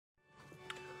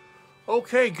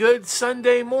Okay, good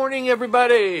Sunday morning,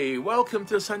 everybody. Welcome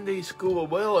to Sunday School.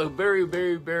 Well, a very,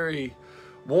 very, very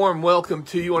warm welcome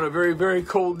to you on a very, very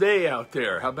cold day out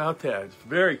there. How about that? It's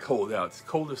very cold out. It's the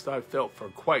coldest I've felt for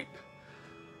quite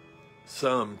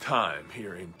some time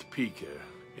here in Topeka.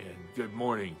 And good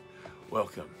morning.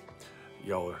 Welcome.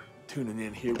 Y'all are tuning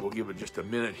in here. We'll give it just a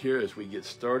minute here as we get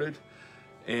started.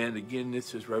 And again,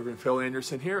 this is Reverend Phil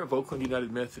Anderson here of Oakland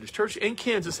United Methodist Church and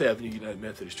Kansas Avenue United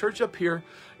Methodist Church up here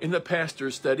in the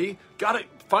pastor's study. Got it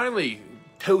finally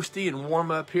toasty and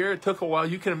warm up here. It took a while.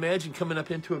 You can imagine coming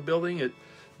up into a building at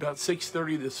about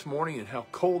 6:30 this morning and how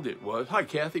cold it was. Hi,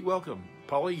 Kathy. Welcome.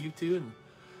 Polly, you too, and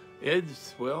Ed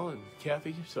as well, and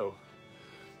Kathy. So,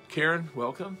 Karen,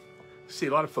 welcome. See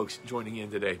a lot of folks joining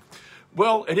in today.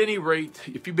 Well, at any rate,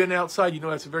 if you've been outside, you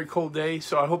know it's a very cold day,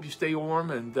 so I hope you stay warm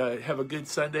and have a good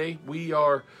Sunday. We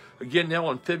are, again, now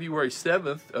on February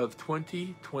 7th of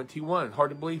 2021.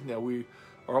 Hard to believe now. We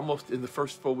are almost in the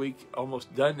first full week,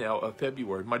 almost done now of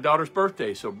February. My daughter's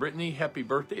birthday, so Brittany, happy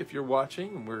birthday if you're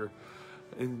watching.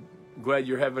 And glad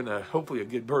you're having hopefully a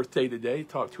good birthday today.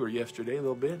 Talked to her yesterday a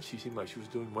little bit. She seemed like she was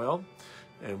doing well.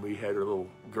 And we had her little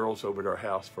girls over at our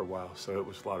house for a while, so it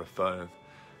was a lot of fun.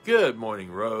 Good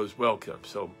morning, Rose. Welcome.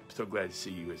 So glad to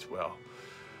see you as well.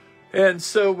 And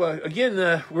so,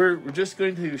 again, we're just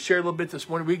going to share a little bit this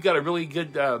morning. We've got a really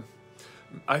good,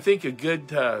 I think a good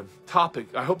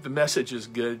topic. I hope the message is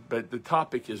good, but the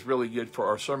topic is really good for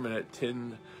our sermon at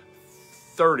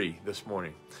 10:30 this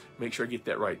morning. Make sure I get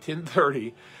that right,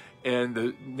 10:30. And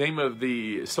the name of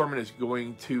the sermon is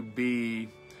going to be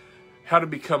How to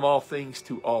Become All Things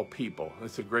to All People.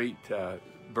 That's a great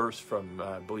verse from,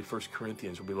 I believe, 1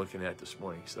 Corinthians we'll be looking at this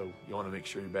morning. So you want to make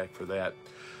sure you're back for that.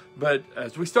 But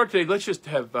as we start today, let's just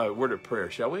have a word of prayer,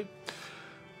 shall we?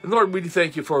 And Lord, we do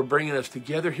thank you for bringing us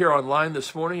together here online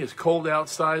this morning. It's cold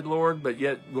outside, Lord, but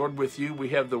yet, Lord, with you, we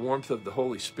have the warmth of the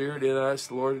Holy Spirit in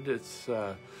us. Lord, it's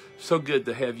so good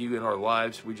to have you in our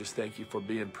lives. We just thank you for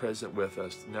being present with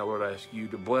us. Now, Lord, I ask you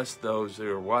to bless those that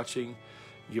are watching.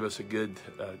 Give us a good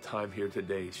time here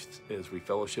today as we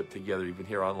fellowship together, even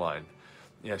here online.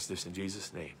 Yes, this in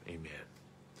Jesus' name, amen.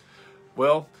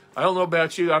 Well, I don't know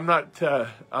about you. I'm not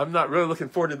really looking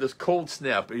forward to this cold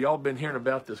snap. Y'all been hearing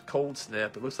about this cold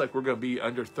snap. It looks like we're going to be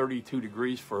under 32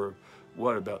 degrees for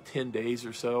about 10 days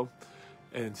or so.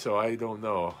 And so I don't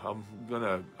know. I'm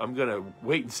gonna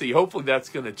wait and see. Hopefully that's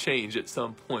going to change at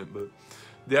some point, but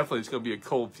definitely it's going to be a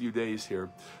cold few days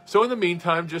here. So in the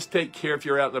meantime, just take care if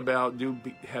you're out and about.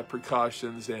 Have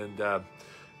precautions and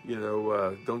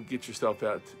don't get yourself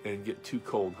out and get too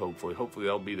cold, hopefully. Hopefully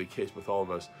that'll be the case with all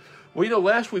of us. Well,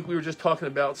 last week we were just talking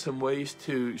about some ways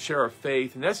to share our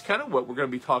faith, and that's kind of what we're going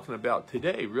to be talking about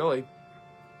today, really.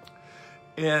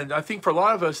 And I think for a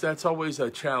lot of us, that's always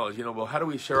a challenge. Well, how do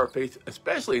we share our faith,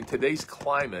 especially in today's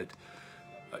climate,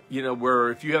 where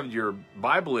if you have your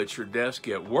Bible at your desk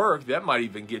at work, that might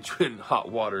even get you in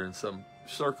hot water in some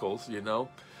circles,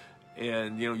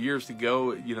 And, years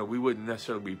ago, we wouldn't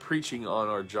necessarily be preaching on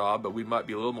our job, but we might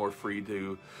be a little more free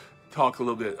to talk a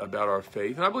little bit about our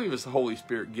faith. And I believe as the Holy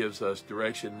Spirit gives us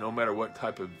direction, no matter what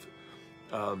type of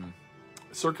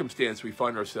circumstance we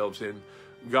find ourselves in,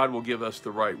 God will give us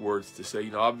the right words to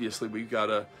say. Obviously we've got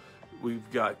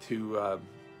to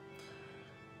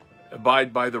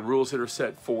abide by the rules that are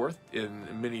set forth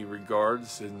in many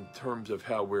regards in terms of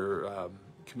how we're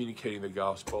communicating the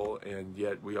gospel, and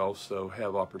yet we also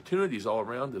have opportunities all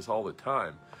around us all the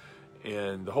time.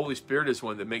 And the Holy Spirit is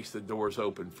one that makes the doors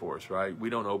open for us, right? We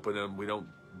don't open them. We don't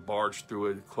barge through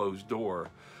a closed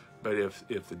door. But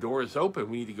if the door is open,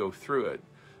 we need to go through it.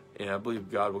 And I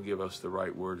believe God will give us the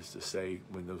right words to say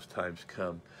when those times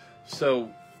come.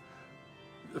 So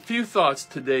a few thoughts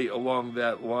today along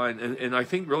that line. And I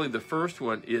think really the first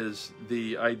one is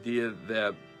the idea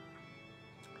that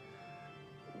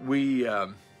we,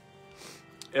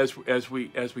 as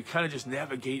we kind of just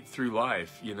navigate through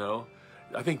life,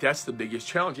 I think that's the biggest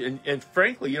challenge. And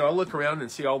frankly, I look around and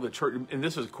see all the church, and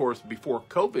this is of course before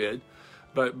COVID,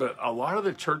 but a lot of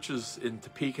the churches in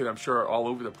Topeka, and I'm sure all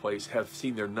over the place, have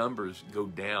seen their numbers go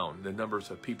down, the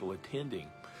numbers of people attending.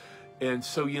 And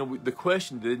so, the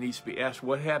question that needs to be asked,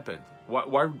 what happened?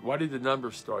 Why did the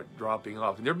numbers start dropping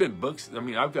off? And there have been books,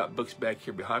 I've got books back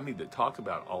here behind me that talk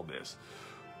about all this.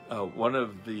 One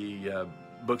of the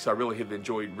books I really have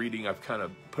enjoyed reading, I've kind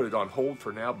of put it on hold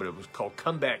for now, but it was called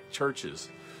Comeback Churches.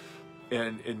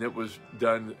 And it was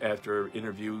done after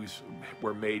interviews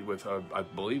were made with, I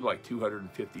believe, like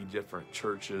 250 different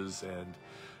churches. And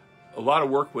a lot of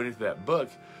work went into that book.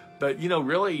 But,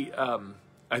 really,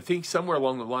 I think somewhere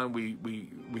along the line we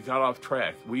got off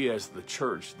track. We as the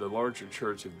church, the larger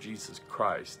church of Jesus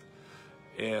Christ.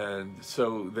 And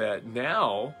so that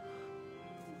now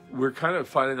we're kind of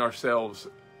finding ourselves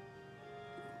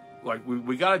like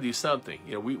we got to do something.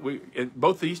 You know, we in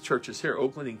both these churches here,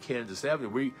 Oakland and Kansas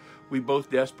Avenue, we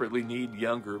both desperately need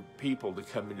younger people to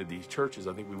come into these churches.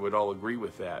 I think we would all agree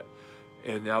with that.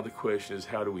 And now the question is,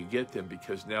 how do we get them?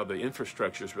 Because now the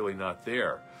infrastructure is really not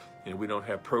there, and we don't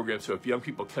have programs. So if young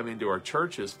people come into our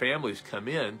churches, families come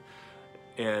in,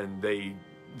 and they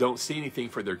don't see anything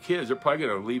for their kids, they're probably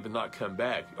going to leave and not come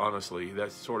back. Honestly,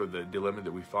 that's sort of the dilemma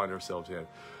that we find ourselves in.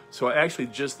 So actually,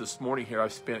 just this morning here,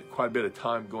 I've spent quite a bit of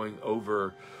time going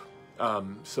over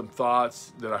some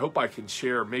thoughts that I hope I can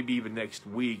share, maybe even next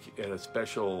week at a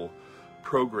special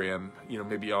program, you know,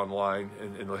 maybe online,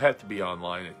 and it'll have to be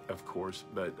online, of course,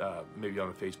 but maybe on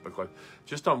a Facebook Live,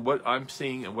 just on what I'm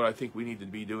seeing and what I think we need to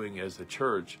be doing as a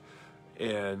church,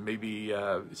 and maybe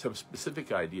some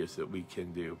specific ideas that we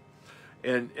can do.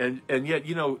 And yet,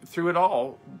 you know, through it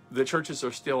all, the churches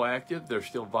are still active. They're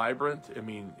still vibrant. I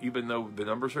mean, even though the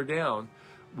numbers are down,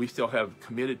 we still have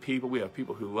committed people. We have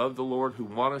people who love the Lord, who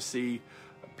want to see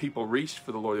people reached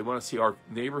for the Lord. They want to see our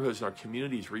neighborhoods and our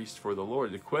communities reached for the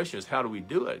Lord. The question is, how do we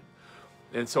do it?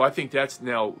 And so I think that's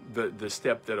now the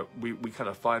step that we kind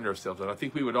of find ourselves in. I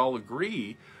think we would all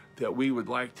agree that we would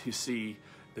like to see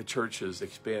the churches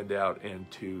expand out and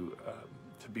to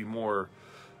be more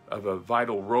of a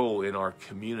vital role in our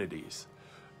communities.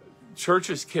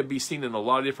 Churches can be seen in a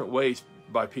lot of different ways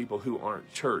by people who aren't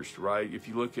churched, right? If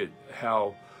you look at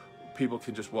how people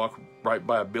can just walk right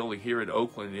by a building here in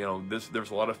Oakland, you know,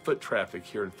 there's a lot of foot traffic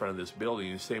here in front of this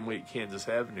building, the same way at Kansas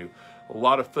Avenue, a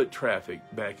lot of foot traffic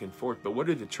back and forth. But what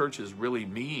do the churches really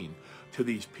mean to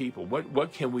these people?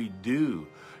 What can we do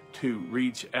to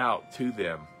reach out to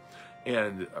them?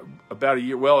 And about a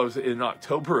year, well, it was in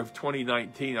October of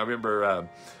 2019, I remember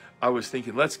I was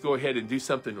thinking, let's go ahead and do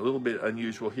something a little bit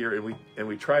unusual here, and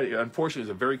we tried it. Unfortunately,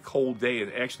 it was a very cold day,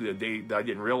 and actually a day that I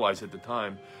didn't realize at the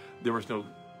time there was no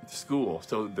school,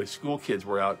 so the school kids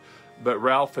were out. But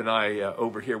Ralph and I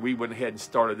over here, we went ahead and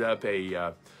started up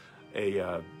a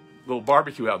little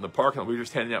barbecue out in the parking lot. We were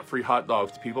just handing out free hot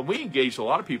dogs to people. We engaged a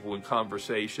lot of people in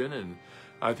conversation, and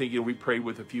I think, you know, we prayed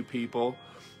with a few people.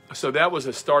 So that was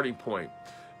a starting point.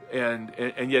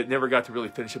 And yet never got to really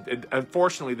finish it. And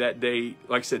unfortunately, that day,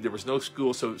 like I said, there was no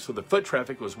school, so the foot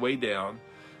traffic was way down,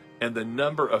 and the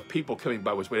number of people coming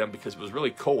by was way down because it was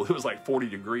really cold. It was like 40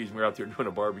 degrees, and we were out there doing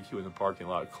a barbecue in the parking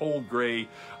lot. Cold, gray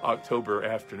October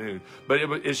afternoon. But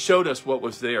it showed us what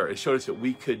was there. It showed us that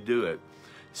we could do it.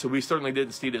 So we certainly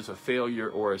didn't see it as a failure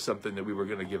or as something that we were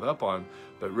going to give up on,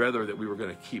 but rather that we were going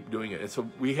to keep doing it. And so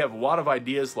we have a lot of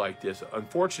ideas like this.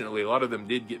 Unfortunately, a lot of them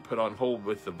did get put on hold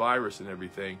with the virus and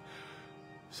everything.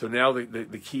 So now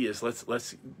the key is let's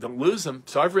don't lose them.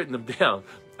 So I've written them down.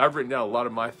 I've written down a lot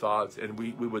of my thoughts, and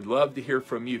we would love to hear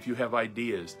from you if you have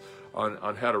ideas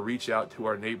on how to reach out to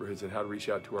our neighborhoods and how to reach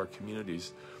out to our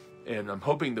communities. And I'm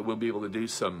hoping that we'll be able to do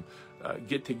some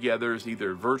get-togethers,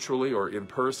 either virtually or in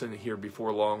person here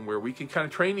before long, where we can kind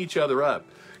of train each other up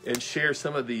and share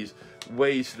some of these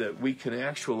ways that we can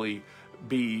actually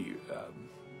be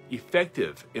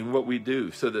effective in what we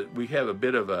do, so that we have a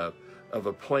bit of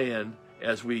a plan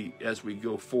as we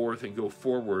go forth and go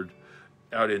forward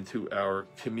out into our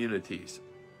communities,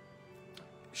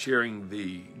 sharing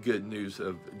the good news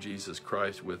of Jesus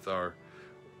Christ with our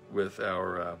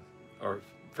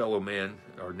fellow man,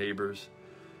 our neighbors.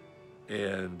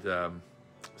 And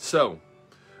so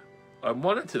I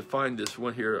wanted to find this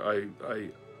one here.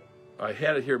 I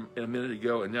had it here a minute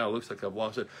ago, and now it looks like I've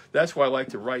lost it. That's why I like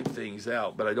to write things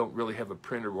out, but I don't really have a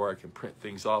printer where I can print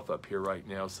things off up here right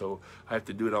now, so I have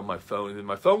to do it on my phone. And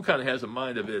my phone kind of has a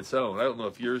mind of its own. I don't know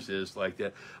if yours is like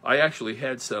that. I actually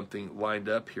had something lined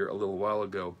up here a little while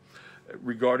ago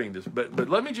regarding this, but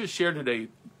let me just share today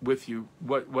with you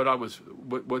what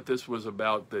this was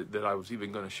about, that I was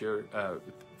even going to share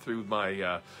through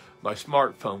my my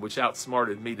smartphone, which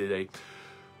outsmarted me today.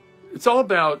 It's all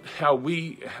about how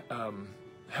we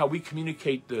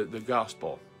communicate the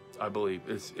gospel. I believe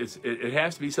it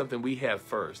has to be something we have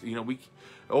first. You know, an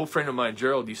old friend of mine,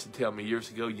 Gerald, used to tell me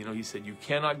years ago. You know, he said, "You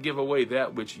cannot give away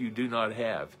that which you do not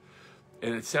have,"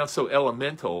 and it sounds so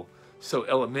elemental, so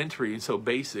elementary, and so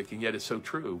basic, and yet it's so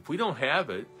true. If we don't have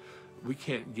it, we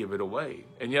can't give it away.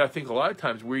 And yet I think a lot of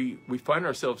times we find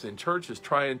ourselves in churches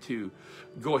trying to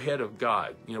go ahead of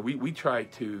God. You know, we try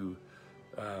to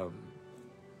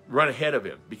run ahead of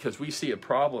him because we see a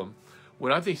problem,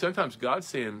 when I think sometimes God's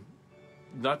saying,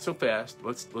 not so fast,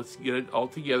 let's get it all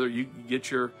together. You get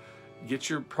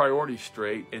your priorities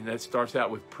straight, and that starts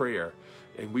out with prayer,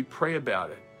 and we pray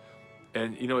about it.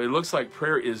 And you know, it looks like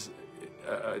prayer is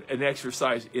an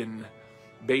exercise in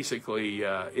basically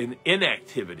in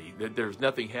inactivity, that there's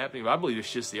nothing happening. I believe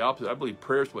it's just the opposite. I believe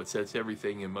prayer is what sets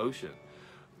everything in motion.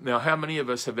 Now, how many of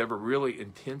us have ever really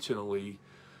intentionally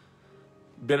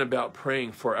been about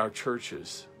praying for our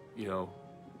churches, you know,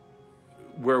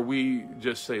 where we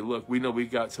just say, look, we know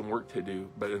we've got some work to do,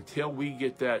 but until we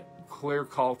get that clear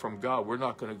call from God, we're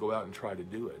not going to go out and try to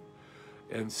do it.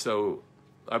 And so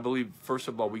I believe, first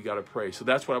of all, we got to pray. So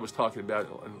that's what I was talking about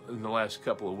in the last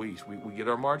couple of weeks. We get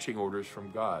our marching orders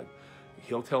from God.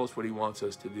 He'll tell us what he wants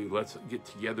us to do. Let's get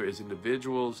together as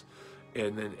individuals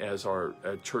and then as our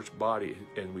church body,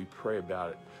 and we pray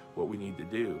about it, what we need to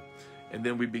do. And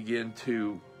then we begin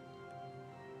to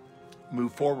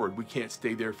move forward. We can't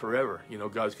stay there forever. You know,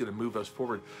 God's going to move us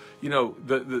forward. You know,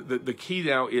 the key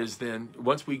now is then,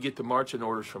 once we get the marching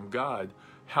orders from God,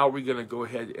 how are we going to go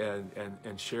ahead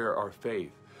and share our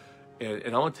faith?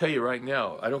 And I want to tell you right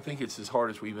now, I don't think it's as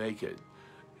hard as we make it.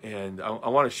 And I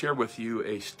want to share with you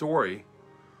a story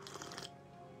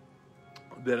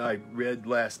that I read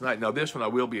last night. Now, this one I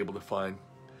will be able to find.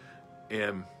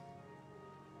 And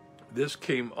this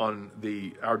came on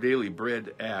the Our Daily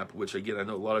Bread app, which, again, I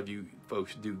know a lot of you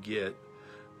folks do get.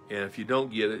 And if you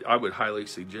don't get it, I would highly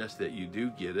suggest that you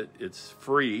do get it. It's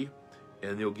free,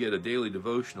 and you'll get a daily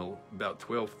devotional about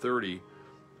 12:30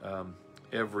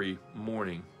 every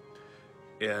morning.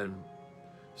 And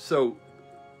so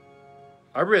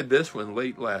I read this one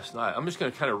late last night. I'm just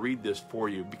going to kind of read this for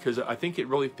you because I think it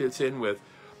really fits in with,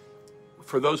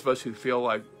 for those of us who feel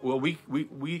like, well,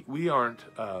 we aren't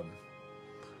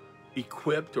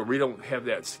equipped, or we don't have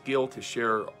that skill to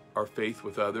share our faith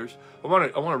with others. I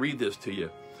want to read this to you.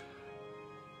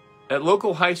 At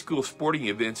local high school sporting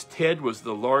events, Ted was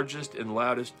the largest and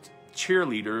loudest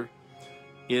cheerleader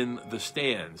in the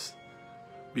stands.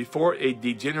 Before a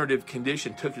degenerative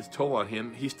condition took its toll on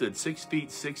him, he stood 6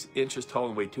 feet 6 inches tall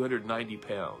and weighed 290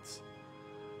 pounds.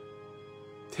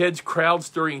 Ted's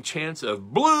crowd-stirring chants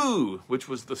of "Blue," which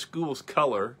was the school's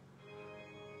color,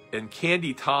 and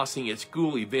candy tossing at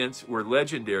school events were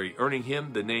legendary, earning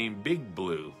him the name Big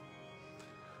Blue.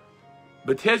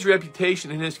 But Ted's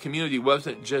reputation in his community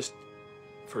wasn't just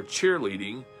for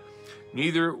cheerleading,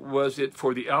 neither was it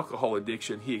for the alcohol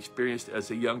addiction he experienced as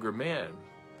a younger man.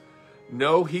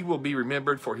 No, he will be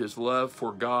remembered for his love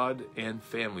for God and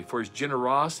family, for his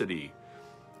generosity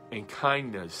and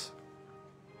kindness.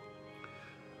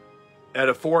 At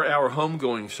a 4-hour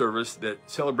homegoing service that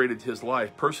celebrated his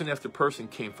life, person after person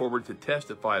came forward to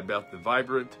testify about the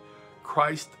vibrant,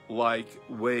 Christ-like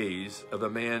ways of a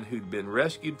man who'd been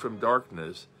rescued from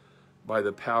darkness by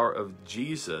the power of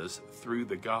Jesus through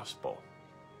the gospel.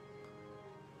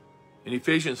 In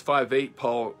Ephesians 5:8,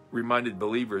 Paul reminded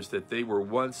believers that they were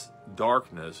once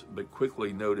darkness, but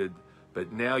quickly noted,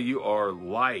 "But now you are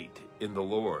light in the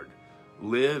Lord.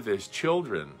 Live as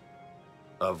children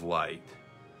of light."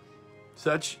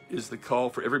 Such is the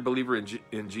call for every believer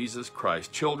in Jesus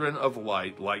Christ. Children of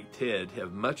light, like Ted,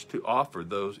 have much to offer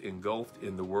those engulfed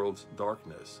in the world's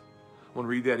darkness. I want to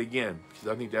read that again, because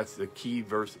I think that's the key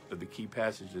verse, the key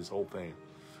passage of this whole thing.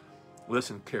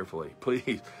 Listen carefully,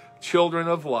 please. Children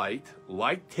of light,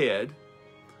 like Ted,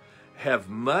 have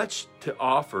much to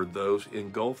offer those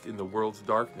engulfed in the world's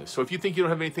darkness. So if you think you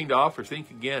don't have anything to offer, think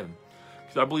again.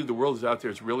 Because I believe the world is out there,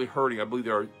 it's really hurting. I believe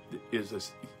there is a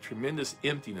tremendous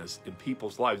emptiness in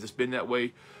people's lives. It's been that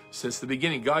way since the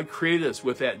beginning. God created us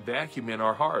with that vacuum in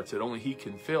our hearts that only he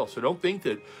can fill. So don't think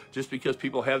that just because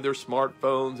people have their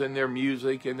smartphones and their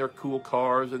music and their cool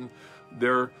cars and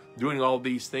they're doing all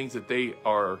these things that they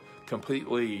are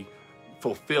completely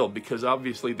fulfilled, because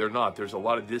obviously they're not. There's a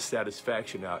lot of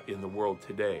dissatisfaction out in the world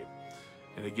today.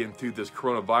 And again, through this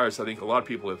coronavirus, I think a lot of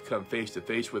people have come face to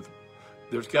face with,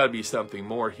 there's got to be something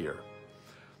more here.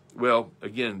 Well,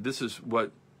 again, this is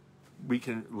what we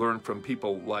can learn from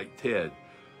people like Ted.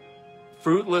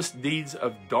 Fruitless deeds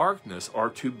of darkness are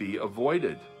to be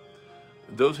avoided.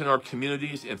 Those in our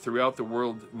communities and throughout the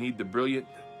world need the brilliant,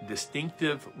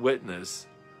 distinctive witness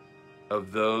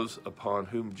of those upon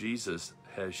whom Jesus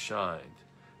has shined.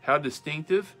 How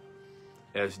distinctive?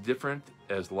 As different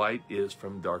as light is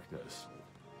from darkness.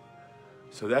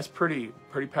 So that's pretty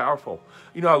powerful.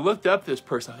 You know, I looked up this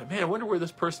person. I thought, man, I wonder where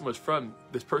this person was from,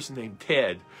 this person named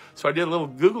Ted. So I did a little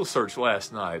Google search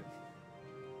last night.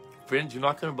 Friends, you're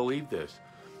not going to believe this.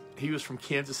 He was from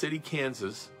Kansas City,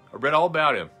 Kansas. I read all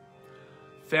about him.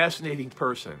 Fascinating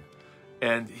person.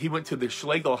 And he went to the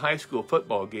Schlegel High School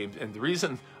football games. And the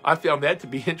reason I found that to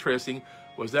be interesting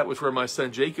was that was where my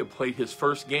son Jacob played his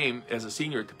first game as a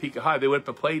senior at Topeka High. They went up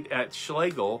and played at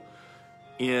Schlegel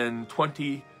in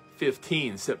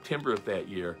 2015, September of that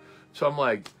year. So I'm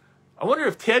like, I wonder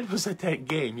if Ted was at that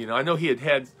game. You know, I know he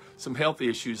had some health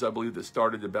issues, I believe, that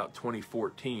started about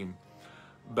 2014.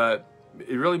 But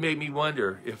it really made me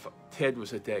wonder if Ted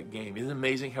was at that game. Isn't it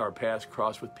amazing how our paths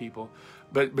cross with people?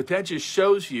 But that just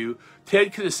shows you,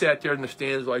 Ted could have sat there in the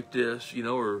stands like this, you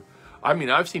know, or, I mean,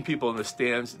 I've seen people in the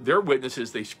stands, they're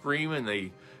witnesses, they scream and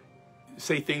they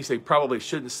say things they probably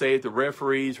shouldn't say at the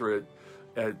referees or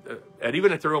at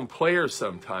even at their own players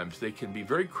sometimes. They can be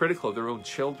very critical of their own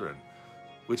children,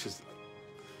 which is,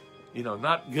 you know,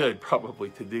 not good probably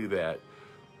to do that.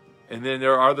 And then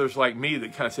there are others like me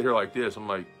that kind of sit here like this. I'm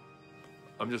like,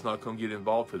 I'm just not going to get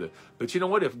involved with it. But you know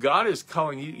what? If God is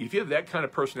calling you, if you have that kind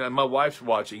of personality, my wife's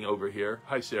watching over here.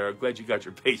 Hi, Sarah. Glad you got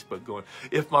your Facebook going.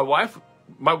 If my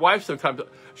wife sometimes,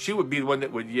 she would be the one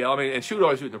that would yell. I mean, and she would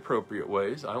always do it in appropriate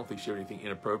ways. I don't think she did anything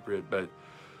inappropriate. But,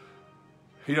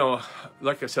 you know,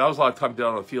 like I said, I was a lot of times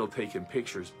down on the field taking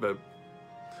pictures. But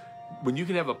when you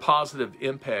can have a positive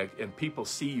impact and people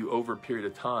see you over a period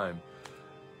of time,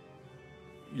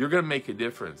 you're going to make a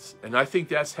difference. And I think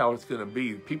that's how it's going to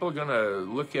be. People are going to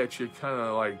look at you kind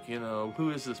of like, you know,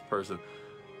 who is this person?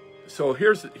 So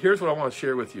here's what I want to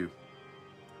share with you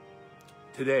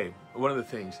today. One of the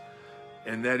things,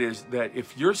 and that is that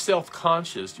if you're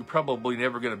self-conscious, you're probably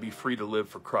never going to be free to live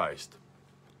for Christ.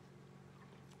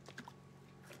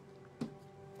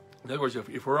 In other words,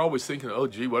 if we're always thinking, oh,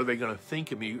 gee, what are they going to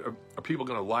think of me? Are people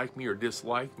going to like me or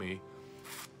dislike me?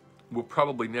 We're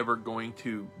probably never going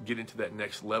to get into that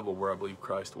next level where I believe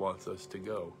Christ wants us to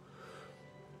go.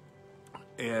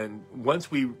 And once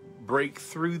we break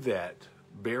through that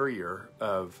barrier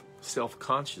of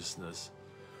self-consciousness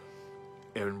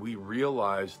and we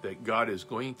realize that God is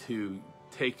going to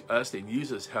take us and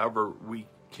use us however we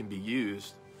can be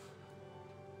used,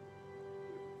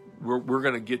 we're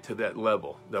going to get to that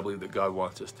level that I believe that God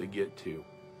wants us to get to.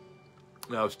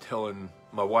 And I was telling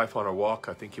my wife on our walk,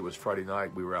 I think it was Friday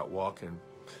night, we were out walking,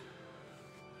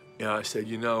 and I said,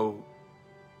 you know,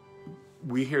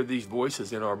 we hear these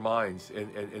voices in our minds,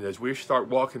 and as we start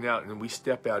walking out and we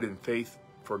step out in faith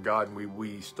for God, and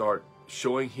we start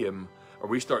showing Him, or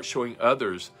we start showing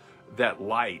others that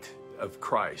light of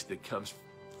Christ that comes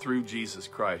through Jesus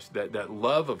Christ, that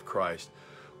love of Christ,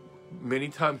 many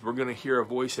times we're going to hear a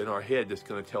voice in our head that's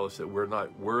going to tell us that we're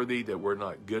not worthy, that we're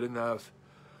not good enough,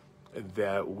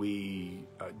 that we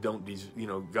don't, you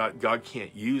know, God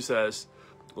can't use us.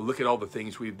 Look at all the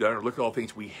things we've done, or look at all the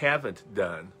things we haven't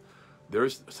done.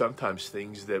 There's sometimes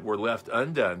things that were left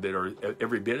undone that are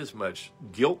every bit as much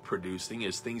guilt-producing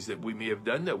as things that we may have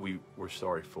done that we were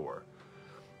sorry for.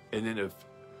 And then if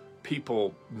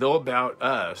people know about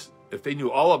us, if they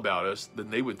knew all about us,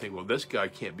 then they would think, well, this guy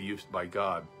can't be used by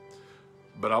God.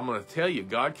 But I'm going to tell you,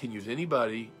 God can use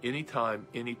anybody, anytime,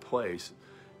 any place.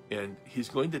 And He's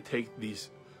going to take these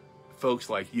folks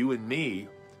like you and me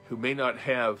who may not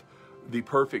have the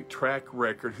perfect track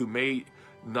record, who may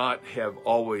not have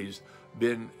always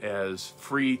been as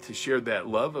free to share that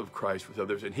love of Christ with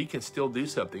others, and He can still do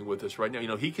something with us right now. You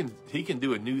know, He can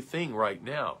do a new thing right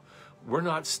now. We're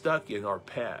not stuck in our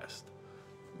past.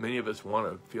 Many of us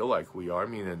want to feel like we are. I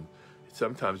mean, and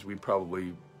sometimes we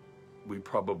probably,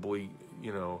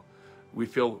 you know, we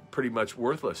feel pretty much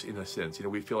worthless in a sense. You know,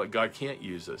 we feel like God can't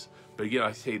use us. But again,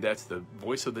 I say that's the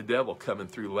voice of the devil coming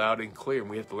through loud and clear, and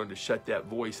we have to learn to shut that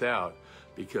voice out,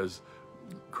 because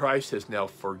Christ has now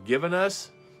forgiven us,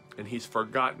 and He's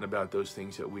forgotten about those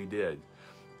things that we did.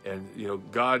 And, you know,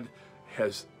 God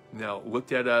has now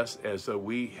looked at us as though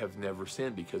we have never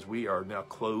sinned, because we are now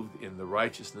clothed in the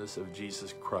righteousness of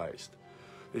Jesus Christ.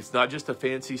 It's not just a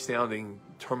fancy sounding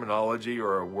terminology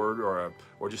or a word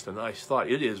or just a nice thought.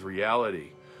 It is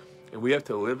reality. And we have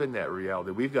to live in that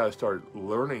reality. We've got to start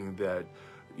learning that,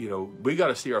 you know, we got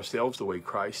to see ourselves the way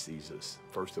Christ sees us,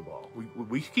 first of all.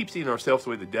 We keep seeing ourselves the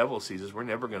way the devil sees us. We're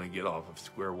never going to get off of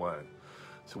square one.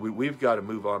 So we've got to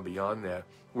move on beyond that.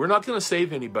 We're not going to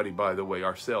save anybody, by the way,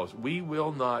 ourselves. We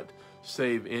will not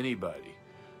save anybody.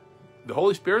 The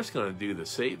Holy Spirit's going to do the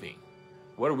saving.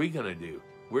 What are we going to do?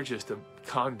 We're just a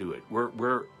conduit.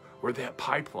 We're that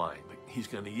pipeline that He's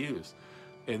going to use.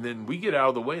 And then we get out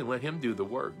of the way and let Him do the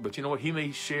work. But you know what? He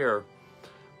may share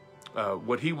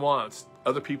what He wants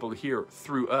other people to hear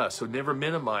through us. So never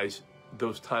minimize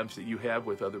those times that you have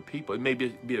with other people. It may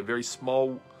be a very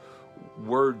small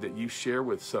word that you share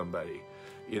with somebody.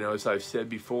 You know, as I've said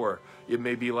before, it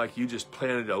may be like you just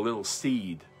planted a little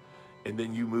seed and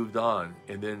then you moved on,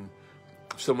 and then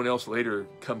someone else later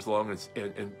comes along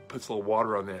and puts a little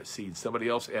water on that seed. Somebody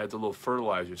else adds a little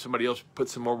fertilizer. Somebody else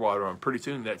puts some more water on. Pretty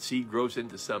soon that seed grows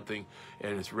into something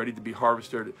and it's ready to be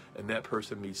harvested, and that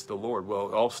person meets the Lord. Well,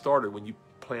 it all started when you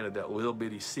planted that little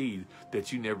bitty seed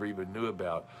that you never even knew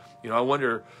about. I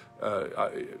wonder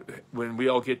when we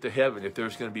all get to heaven, if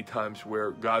there's going to be times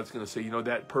where God's going to say,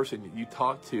 that person that you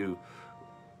talked to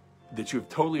that you've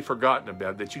totally forgotten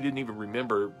about, that you didn't even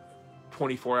remember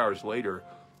 24 hours later,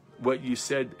 what you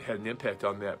said had an impact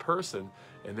on that person,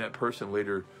 and that person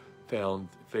later found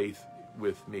faith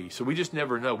with me. So we just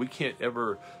never know. We can't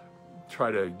ever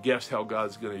try to guess how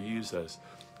God's going to use us.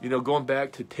 Going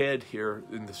back to Ted here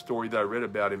in the story that I read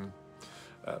about him,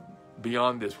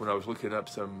 beyond this, when I was looking up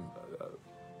some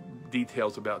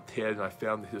details about Ted, and I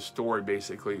found his story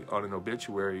basically on an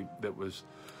obituary that was,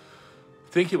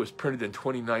 I think it was printed in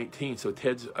 2019. So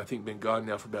Ted's, I think, been gone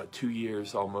now for about 2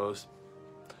 years almost.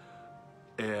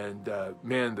 And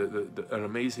man, an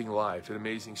amazing life, an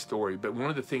amazing story. But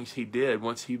one of the things he did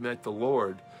once he met the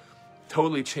Lord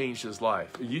totally changed his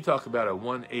life. You talk about a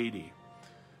 180.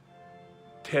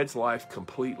 Ted's life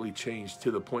completely changed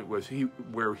to the point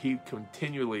where he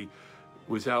continually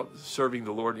was out serving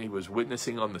the Lord, and he was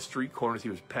witnessing on the street corners. He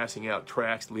was passing out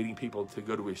tracts, leading people to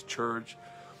go to his church.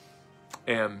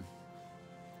 And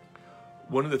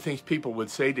one of the things people would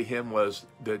say to him was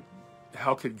that,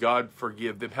 how could God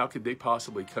forgive them? How could they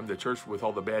possibly come to church with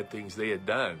all the bad things they had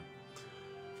done?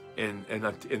 And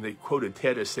they quoted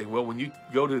Ted as saying, "Well, when you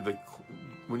go to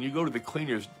the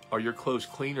cleaners, are your clothes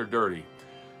clean or dirty?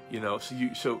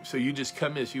 So you just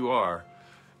come as you are,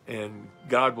 and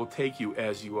God will take you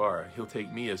as you are. He'll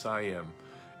take me as I am."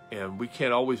 And we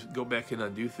can't always go back and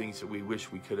undo things that we wish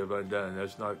we could have undone.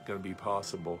 That's not going to be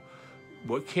possible.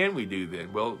 What can we do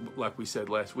then? Well, like we said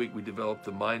last week, we developed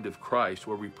the mind of Christ,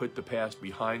 where we put the past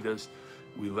behind us.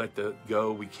 We let that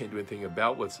go. We can't do anything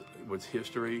about what's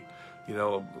history.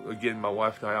 Again, my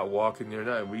wife and I out walking there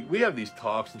now, and we have these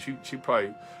talks, and she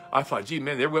probably, I thought, gee,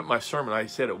 man, there went my sermon. I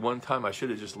said at one time I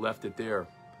should have just left it there.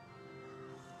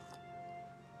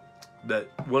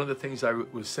 But one of the things I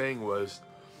was saying was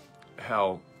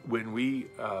how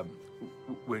when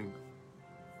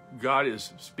God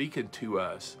is speaking to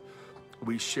us,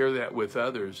 we share that with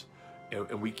others,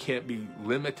 and we can't be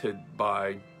limited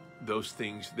by those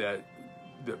things that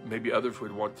maybe others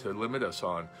would want to limit us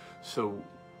on. So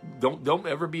don't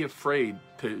ever be afraid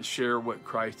to share what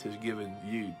Christ has given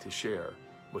you to share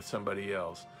with somebody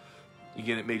else.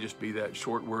 Again, it may just be that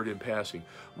short word in passing.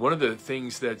 One of the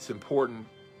things that's important,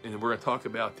 and we're going to talk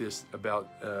about this about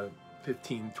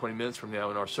 15, 20 minutes from now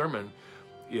in our sermon,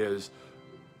 is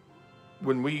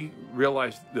when we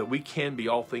realize that we can be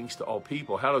all things to all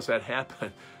people. How does that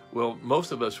happen? Well,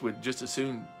 most of us would just as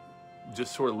soon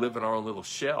just sort of live in our own little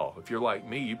shell. If you're like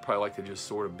me, you'd probably like to just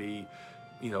sort of be,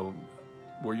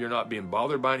 where you're not being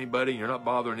bothered by anybody, you're not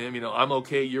bothering them. I'm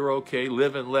okay, you're okay,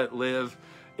 live and let live,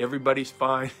 everybody's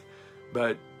fine.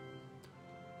 But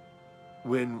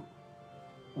when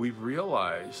we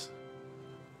realize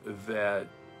that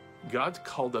God's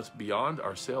called us beyond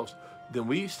ourselves, then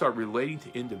we start relating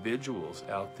to individuals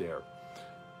out there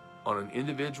on an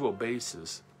individual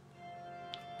basis,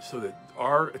 so that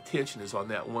our attention is on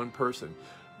that one person.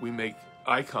 We make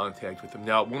eye contact with them.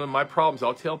 Now, one of my problems,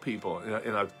 I'll tell people,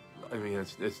 and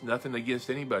it's nothing against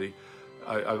anybody,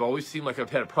 I've always seemed like I've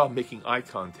had a problem making eye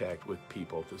contact with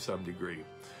people to some degree.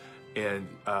 And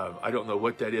I don't know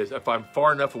what that is. If I'm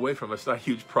far enough away from them, it's not a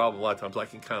huge problem. A lot of times I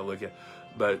can kind of look at,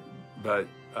 but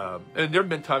and there have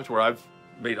been times where I've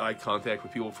made eye contact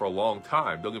with people for a long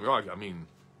time. Don't get me wrong.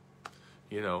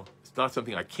 It's not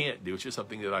something I can't do. It's just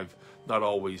something that I've not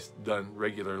always done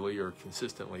regularly or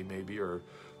consistently, maybe, or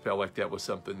felt like that was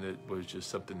something that was just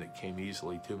something that came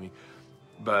easily to me.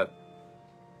 But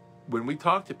when we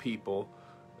talk to people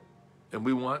and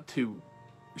we want to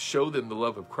show them the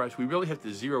love of Christ, we really have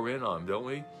to zero in on them, don't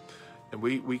we? And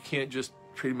we can't just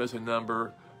treat them as a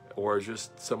number or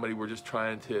just somebody we're just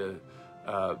trying to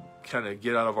kind of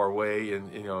get out of our way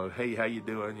and, hey, how you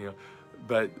doing?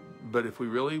 But if we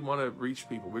really want to reach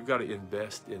people, we've got to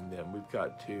invest in them. We've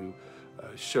got to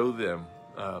show them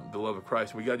the love of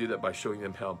Christ. We got to do that by showing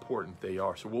them how important they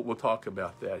are. So we'll talk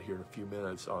about that here in a few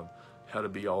minutes on how to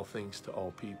be all things to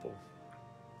all people.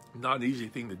 Not an easy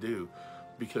thing to do,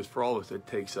 because for all of us, it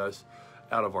takes us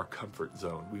out of our comfort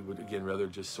zone. We would, again, rather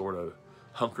just sort of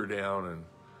hunker down.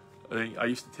 And I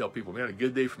used to tell people, man, a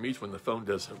good day for me is when the phone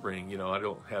doesn't ring. I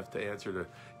don't have to answer to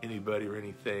anybody or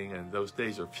anything, and those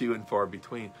days are few and far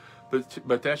between.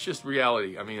 But that's just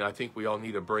reality. I think we all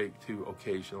need a break too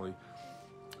occasionally.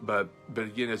 But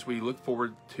again, as we look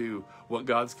forward to what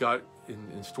God's got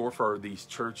in store for these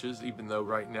churches, even though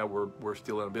right now we're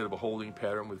still in a bit of a holding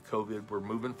pattern with COVID, we're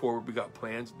moving forward. We got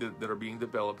plans that are being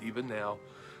developed even now.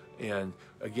 And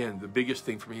again, the biggest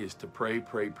thing for me is to pray,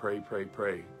 pray, pray, pray,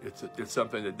 pray. It's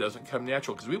something that doesn't come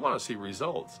natural, because we want to see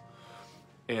results.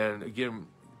 And again,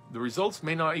 the results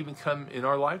may not even come in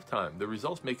our lifetime. The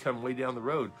results may come way down the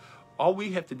road. All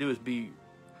we have to do is be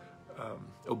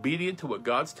obedient to what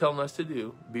God's telling us to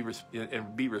do,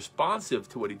 and be responsive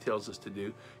to what He tells us to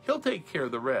do. He'll take care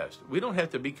of the rest. We don't have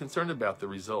to be concerned about the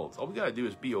results. All we got to do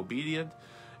is be obedient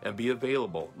and be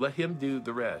available. Let Him do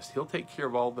the rest. He'll take care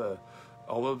of all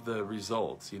of the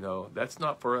results. You know, that's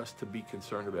not for us to be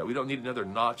concerned about. We don't need another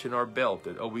notch in our belt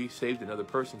that, oh, we saved another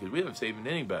person, because we haven't saved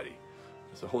anybody.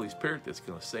 It's the Holy Spirit that's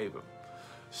going to save them.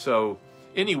 So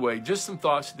anyway, just some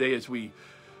thoughts today as we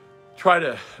try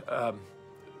to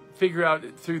figure out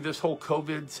through this whole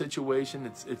COVID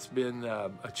situation. It's been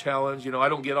a challenge. You know, I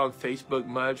don't get on Facebook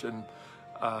much, and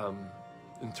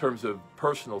in terms of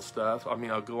personal stuff. I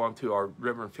mean, I'll go on to our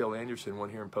Reverend Phil Anderson one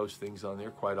here and post things on there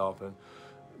quite often,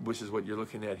 which is what you're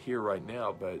looking at here right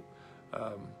now. But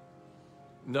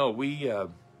no,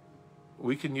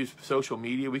 we can use social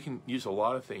media. We can use a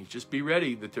lot of things. Just be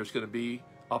ready that there's going to be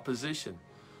opposition.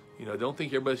 You know, don't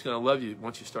think everybody's going to love you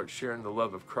once you start sharing the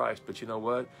love of Christ. But you know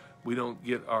what? We don't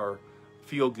get our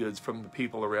feel-goods from the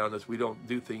people around us. We don't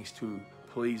do things to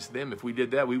please them. If we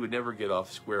did that, we would never get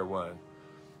off square one.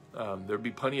 There'd be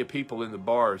plenty of people in the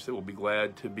bars that will be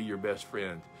glad to be your best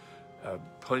friend.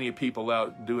 Plenty of people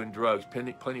out doing drugs.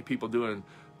 Plenty of people doing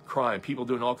crime. People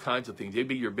doing all kinds of things. They'd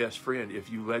be your best friend if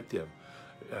you let them.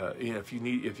 You know,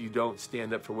 if you don't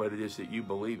stand up for what it is that you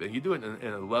believe, and you do it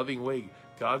in a loving way,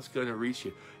 God's going to reach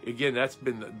you. Again, that's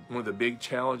been one of the big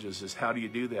challenges, is how do you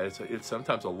do that? It's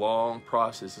sometimes a long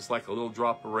process. It's like a little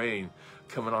drop of rain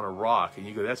coming on a rock, and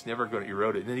you go, that's never going to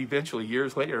erode it. And then eventually,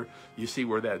 years later, you see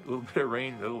where that little bit of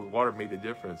rain, a little water made a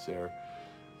difference there.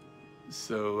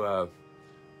 So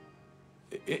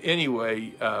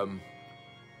anyway,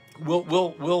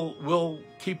 we'll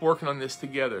keep working on this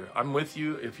together. I'm with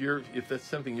you. If that's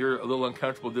something you're a little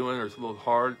uncomfortable doing, or it's a little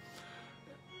hard,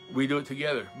 we do it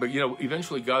together. But you know,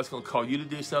 eventually God's going to call you to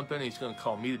do something. He's going to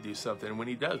call me to do something. And when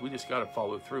He does, we just got to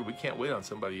follow through. We can't wait on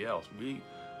somebody else. He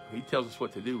tells us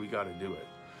what to do. We got to do it.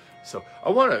 So I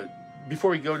want to,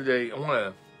 before we go today, I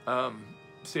want to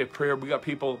say a prayer. We got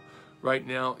people right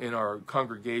now in our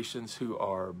congregations who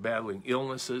are battling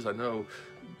illnesses. I know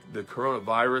the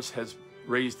coronavirus has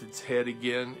raised its head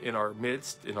again in our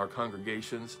midst, in our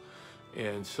congregations.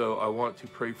 And so I want to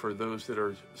pray for those that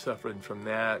are suffering from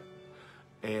that.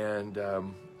 And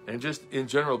just in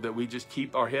general, that we just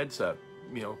keep our heads up,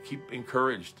 you know, keep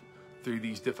encouraged through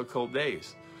these difficult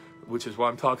days, which is why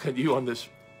I'm talking to you on this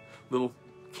little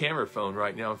camera phone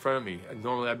right now in front of me. And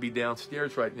normally I'd be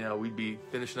downstairs right now. We'd be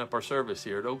finishing up our service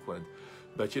here at Oakland.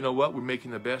 But you know what? We're making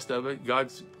the best of it.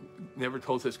 God's never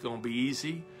told us it's going to be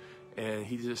easy. And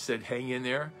He just said, hang in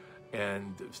there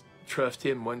and trust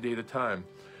Him one day at a time.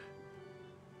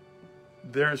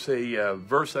 There's a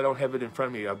verse, I don't have it in front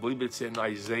of me. I believe it's in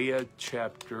Isaiah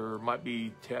might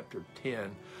be chapter 10.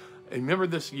 And remember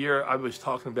this year, I was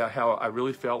talking about how I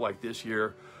really felt like this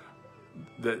year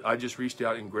that I just reached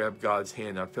out and grabbed God's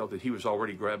hand. I felt that He was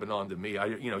already grabbing onto me.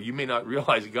 You may not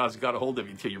realize that God's got a hold of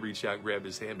you until you reach out and grab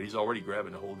His hand, but He's already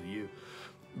grabbing a hold of you.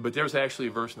 But there's actually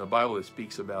a verse in the Bible that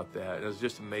speaks about that. And it was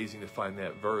just amazing to find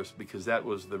that verse, because that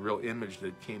was the real image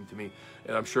that came to me.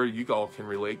 And I'm sure you all can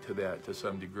relate to that to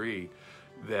some degree,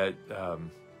 that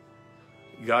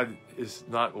God has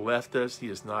not left us. He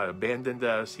has not abandoned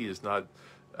us. He has not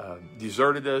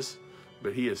deserted us,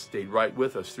 but He has stayed right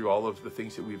with us through all of the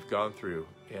things that we've gone through.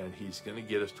 And He's going to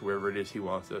get us to wherever it is He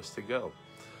wants us to go.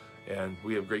 And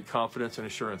we have great confidence and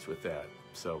assurance with that.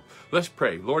 So let's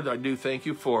pray. Lord, I do thank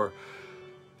You for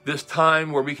this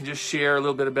time where we can just share a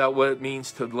little bit about what it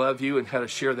means to love You and how to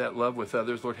share that love with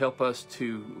others. Lord, help us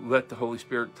to let the Holy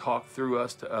Spirit talk through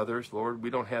us to others. Lord,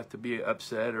 we don't have to be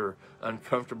upset or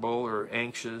uncomfortable or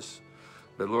anxious,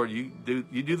 but Lord, You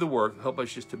do the work. Help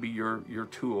us just to be your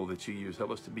tool that You use.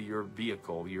 Help us to be Your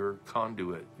vehicle, Your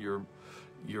conduit,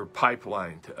 your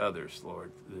pipeline to others,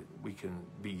 Lord, that we can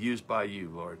be used by You,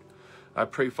 Lord. I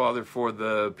pray, Father, for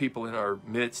the people in our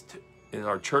midst, in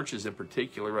our churches in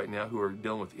particular right now, who are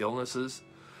dealing with illnesses.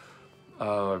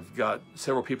 I've got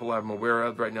several people I'm aware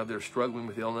of right now that are struggling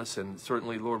with illness, and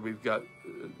certainly, Lord, we've got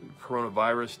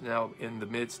coronavirus now in the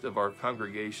midst of our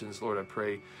congregations. Lord, I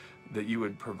pray that You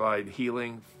would provide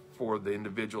healing for the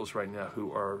individuals right now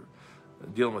who are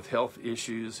dealing with health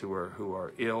issues, who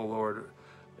are ill, Lord,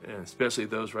 and especially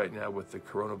those right now with the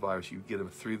coronavirus. You get them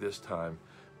through this time,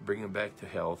 bring them back to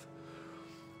health.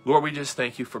 Lord, we just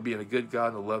thank You for being a good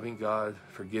God, a loving God,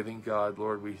 forgiving God.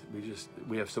 Lord,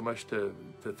 we have so much to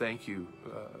thank You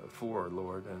for,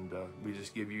 Lord, and we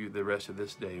just give You the rest of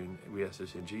this day, and we ask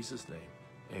this in Jesus' name.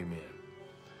 Amen.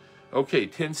 Okay,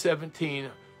 10:17.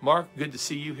 Mark, good to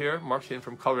see you here. Mark's in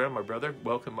from Colorado, my brother.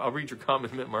 Welcome. I'll read your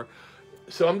comment in a minute, Mark.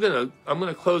 So I'm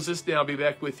gonna close this down. I'll be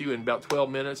back with you in about 12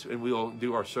 minutes, and we'll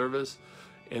do our service.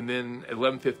 And then at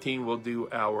 11:15 we'll do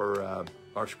our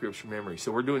scripture memory.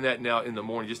 So we're doing that now in the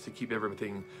morning just to keep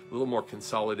everything a little more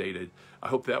consolidated. I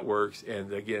hope that works.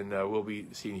 And again, we'll be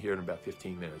seeing you here in about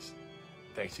 15 minutes.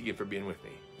 Thanks again for being with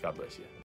me. God bless you.